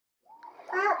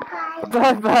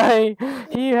Bye bye.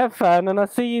 You have fun, and I'll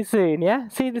see you soon. Yeah,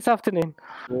 see you this afternoon.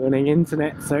 Morning,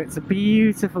 internet. So it's a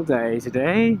beautiful day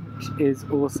today, which is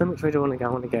awesome. Which way do I want to go? I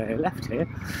want to go left here.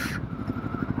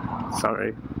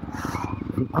 Sorry.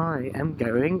 I am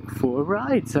going for a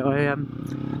ride. So I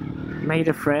made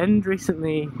a friend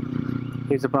recently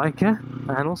who's a biker,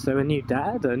 and also a new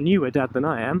dad, a newer dad than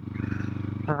I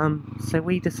am. So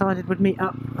we decided we'd meet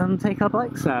up and take our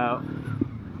bikes out.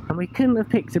 And we couldn't have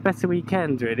picked a better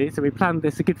weekend, really, so we planned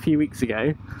this a good few weeks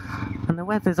ago. And the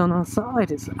weather's on our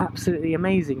side, it's absolutely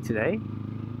amazing today.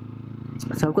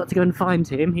 So I've got to go and find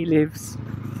him. He lives,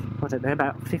 I don't know,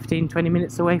 about 15-20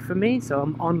 minutes away from me, so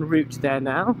I'm en route there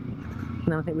now.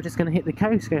 And I think we're just going to hit the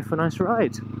coast, go for a nice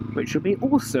ride, which will be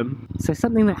awesome. So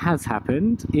something that has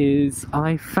happened is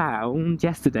I found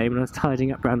yesterday when I was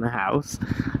tidying up around the house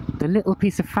the little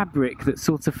piece of fabric that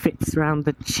sort of fits around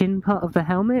the chin part of the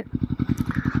helmet.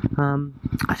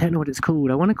 I don't know what it's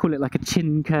called. I want to call it like a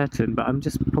chin curtain, but I'm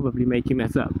just probably making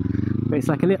that up. But it's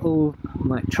like a little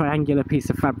like triangular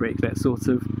piece of fabric that sort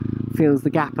of fills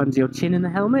the gap under your chin in the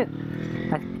helmet.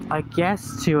 I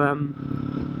guess to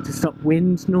stop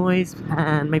wind noise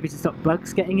and maybe to stop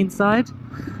bugs getting inside.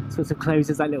 Sort of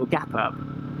closes that little gap up.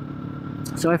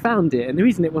 So I found it, and the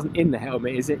reason it wasn't in the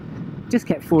helmet is it just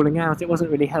kept falling out. It wasn't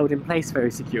really held in place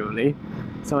very securely.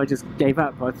 So I just gave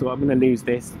up. I thought, I'm going to lose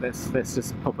this. Let's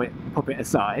just pop it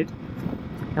aside.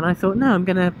 And I thought, no, I'm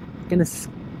gonna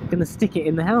stick it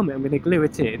in the helmet. I'm gonna glue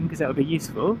it in because that would be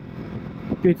useful.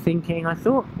 Good thinking, I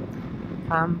thought.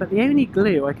 But the only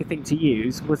glue I could think to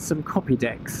use was some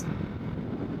Copydex.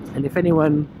 And if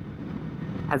anyone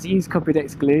has used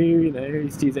Copydex glue, you know,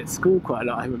 used to use it at school quite a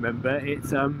lot, I remember.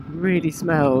 It's really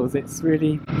smells. It's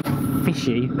really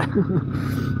fishy.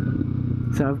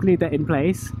 So I've glued that in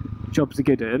place. Job's a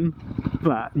good one,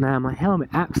 but now my helmet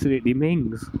absolutely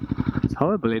mings. It's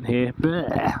horrible in here.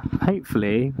 Blech.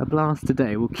 Hopefully a blast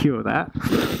today will cure that.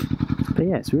 But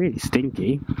yeah, it's really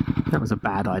stinky. That was a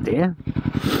bad idea.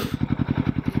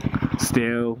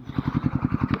 Still,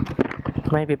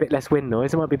 maybe a bit less wind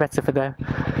noise. It might be better for the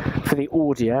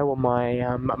audio on my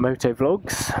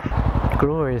Motovlogs.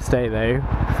 Glorious day though.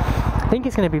 I think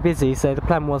it's going to be busy, so the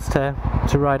plan was to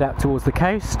ride out towards the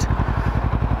coast.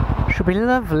 Should be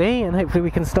lovely, and hopefully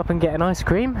we can stop and get an ice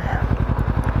cream.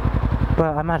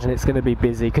 But I imagine it's going to be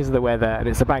busy because of the weather, and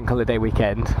it's a bank holiday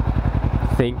weekend.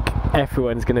 I think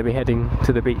everyone's going to be heading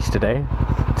to the beach today,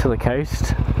 to the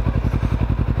coast.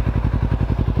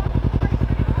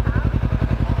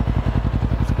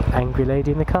 Angry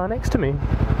lady in the car next to me.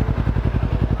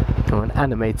 Or an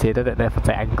animated, I don't know if I'd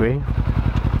say angry.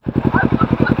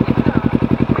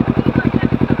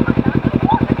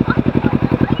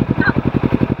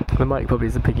 The mic probably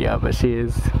doesn't pick it up, but she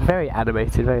is very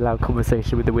animated, very loud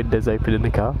conversation with the windows open in the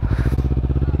car.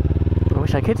 I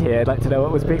wish I could hear. I'd like to know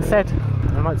what was being said.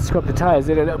 I might scrub the tyres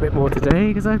in a little bit more today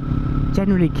because I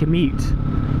generally commute.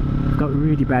 I've got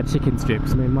really bad chicken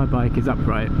strips. I mean, my bike is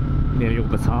upright nearly all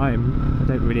the time. I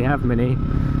don't really have many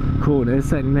corners,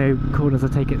 certainly no corners I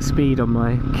take at speed on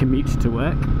my commute to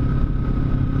work.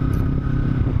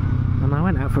 And I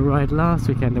went out for a ride last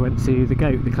weekend. I went to the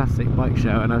Goat, the classic bike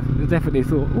show, and I definitely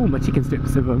thought, oh, my chicken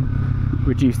strips have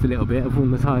reduced a little bit. I've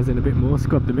worn the tyres in a bit more,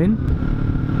 scrubbed them in.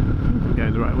 I'm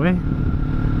going the right way.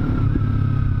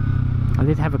 I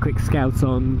did have a quick scout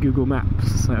on Google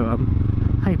Maps, so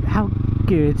how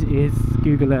good is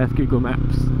Google Earth, Google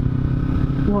Maps?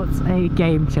 What a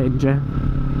game changer.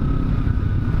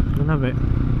 I love it.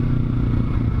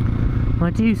 I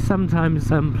do sometimes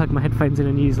plug my headphones in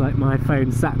and use like my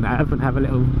phone sat nav and have a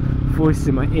little voice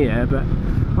in my ear, but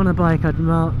on a bike I'd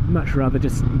much rather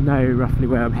just know roughly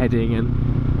where I'm heading and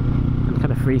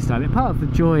kind of freestyle it. Part of the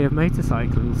joy of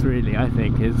motorcycles, really, I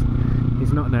think, is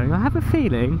not knowing. I have a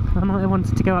feeling I might have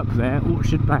wanted to go up there,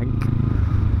 Orchard Bank.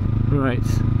 Right,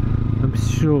 I'm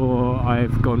sure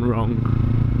I've gone wrong.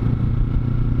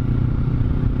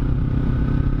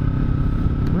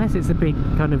 Unless it's a big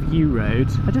kind of U road.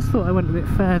 I just thought I went a bit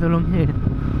further along here.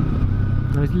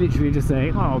 I was literally just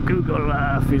saying, oh, Google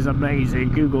Earth is amazing,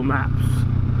 Google Maps.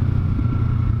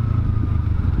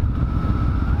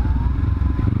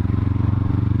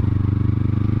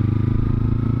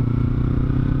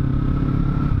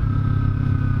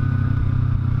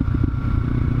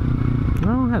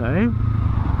 Oh, hello.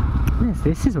 Yes,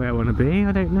 this is where I want to be,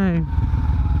 I don't know.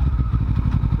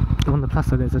 On the plus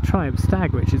side there's a Triumph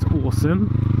Stag, which is awesome.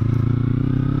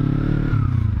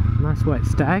 Nice white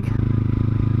stag.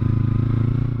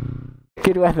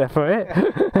 Good weather for it.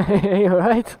 Are you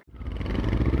alright?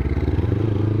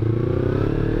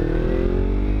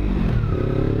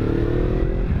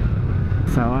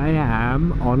 So I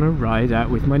am on a ride out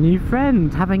with my new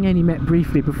friend, having only met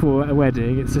briefly before at a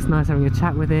wedding. It's just nice having a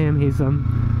chat with him. He's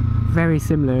very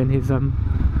similar in his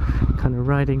kind of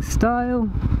riding style.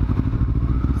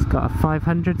 He's got a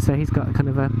 500, so he's got kind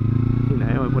of a, you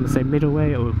know, I want to say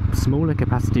middleweight or smaller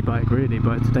capacity bike really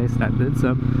by today's standards.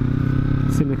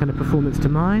 Similar kind of performance to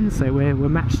mine, so we're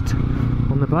matched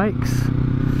on the bikes.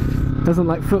 Doesn't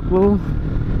like football.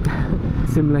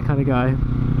 Similar kind of guy.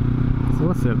 It's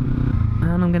awesome.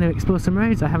 And I'm going to explore some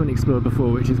roads I haven't explored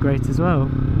before, which is great as well.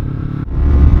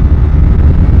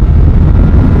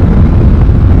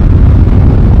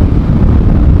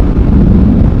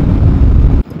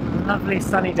 Lovely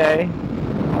sunny day.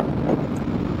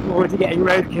 Already getting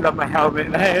roadkill on my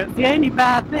helmet though. It's the only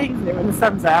bad thing, isn't it, when the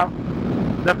sun's out?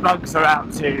 The bugs are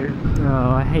out too.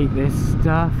 Oh, I hate this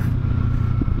stuff.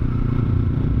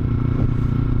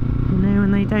 You know,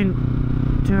 when they don't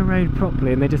do a road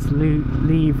properly and they just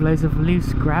leave loads of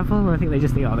loose gravel. I think they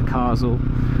just think, oh, the cars will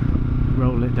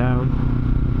roll it down.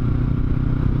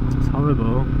 It's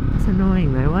horrible. It's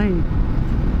annoying though.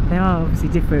 They are obviously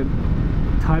different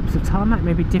types of tarmac,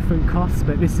 maybe different costs,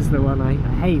 but this is the one I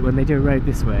hate, when they do a road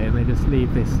this way and they just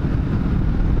leave this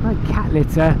like cat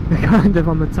litter kind of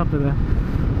on the top of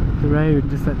the road,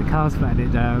 just let the cars flatten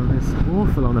it down. It's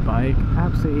awful on a bike,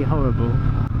 absolutely horrible.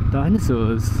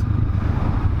 Dinosaurs.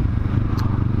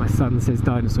 My son says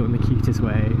dinosaur in the cutest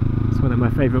way. It's one of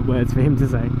my favourite words for him to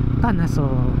say.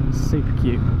 Dinosaur! Super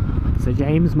cute. So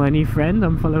James, my new friend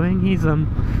I'm following, he's a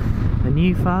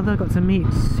new father, got to meet,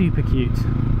 super cute.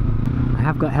 I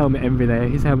have got helmet envy though.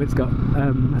 His helmet's got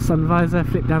a sun visor,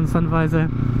 flip down sun visor.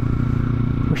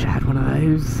 Wish I had one of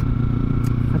those.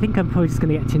 I think I'm probably just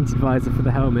going to get a tinted visor for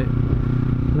the helmet.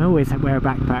 And I always wear a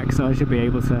backpack, so I should be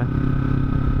able to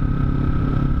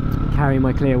carry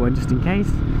my clear one just in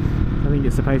case. I think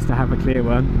it's supposed to have a clear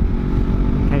one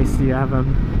in case you have in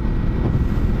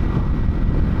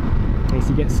case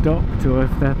you get stopped, or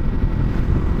if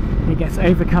it gets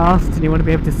overcast and you want to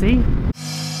be able to see.